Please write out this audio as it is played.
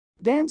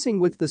Dancing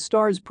with the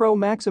Stars pro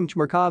Maksim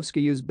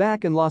Chmerkovskiy is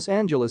back in Los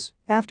Angeles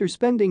after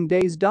spending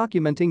days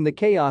documenting the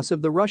chaos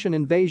of the Russian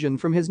invasion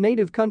from his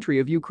native country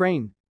of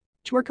Ukraine.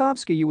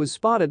 Chmerkovskiy was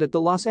spotted at the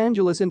Los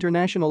Angeles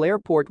International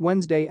Airport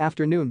Wednesday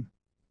afternoon.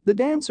 The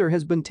dancer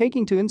has been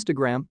taking to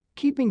Instagram,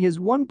 keeping his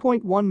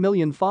 1.1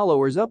 million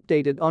followers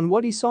updated on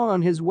what he saw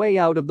on his way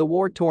out of the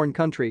war-torn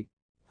country.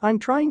 "I'm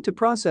trying to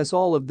process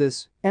all of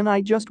this, and I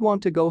just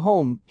want to go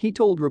home," he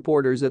told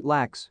reporters at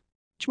LAX.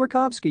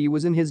 Chmerkovskiy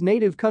was in his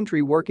native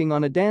country working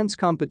on a dance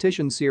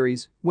competition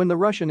series when the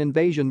Russian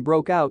invasion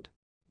broke out.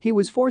 He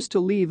was forced to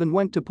leave and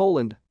went to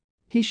Poland.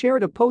 He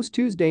shared a post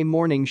Tuesday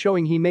morning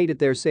showing he made it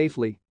there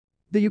safely.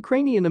 The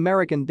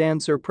Ukrainian-American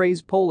dancer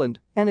praised Poland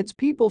and its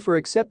people for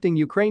accepting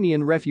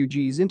Ukrainian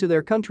refugees into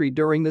their country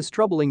during this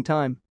troubling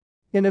time.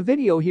 In a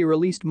video he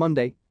released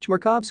Monday,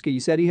 Chmerkovskiy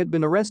said he had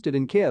been arrested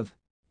in Kiev.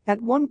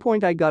 "At one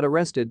point I got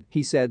arrested,"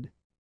 he said.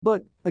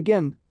 "But,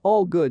 again,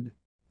 all good.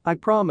 I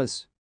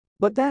promise.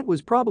 But that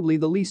was probably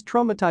the least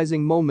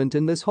traumatizing moment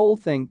in this whole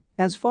thing,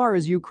 as far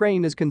as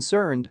Ukraine is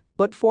concerned,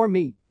 but for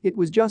me, it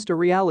was just a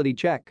reality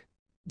check."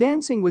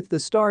 Dancing with the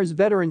Stars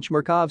veteran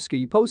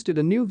Chmerkovskiy posted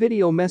a new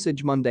video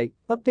message Monday,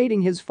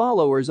 updating his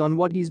followers on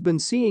what he's been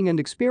seeing and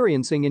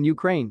experiencing in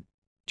Ukraine.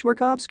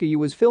 Chmerkovskiy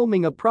was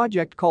filming a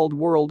project called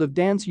World of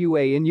Dance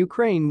UA in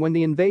Ukraine when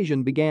the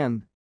invasion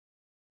began.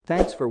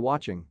 Thanks for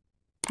watching.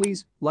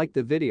 Please like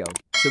the video,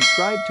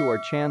 subscribe to our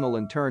channel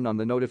and turn on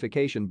the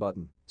notification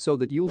button so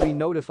that you'll be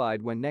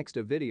notified when next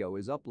a video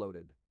is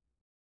uploaded.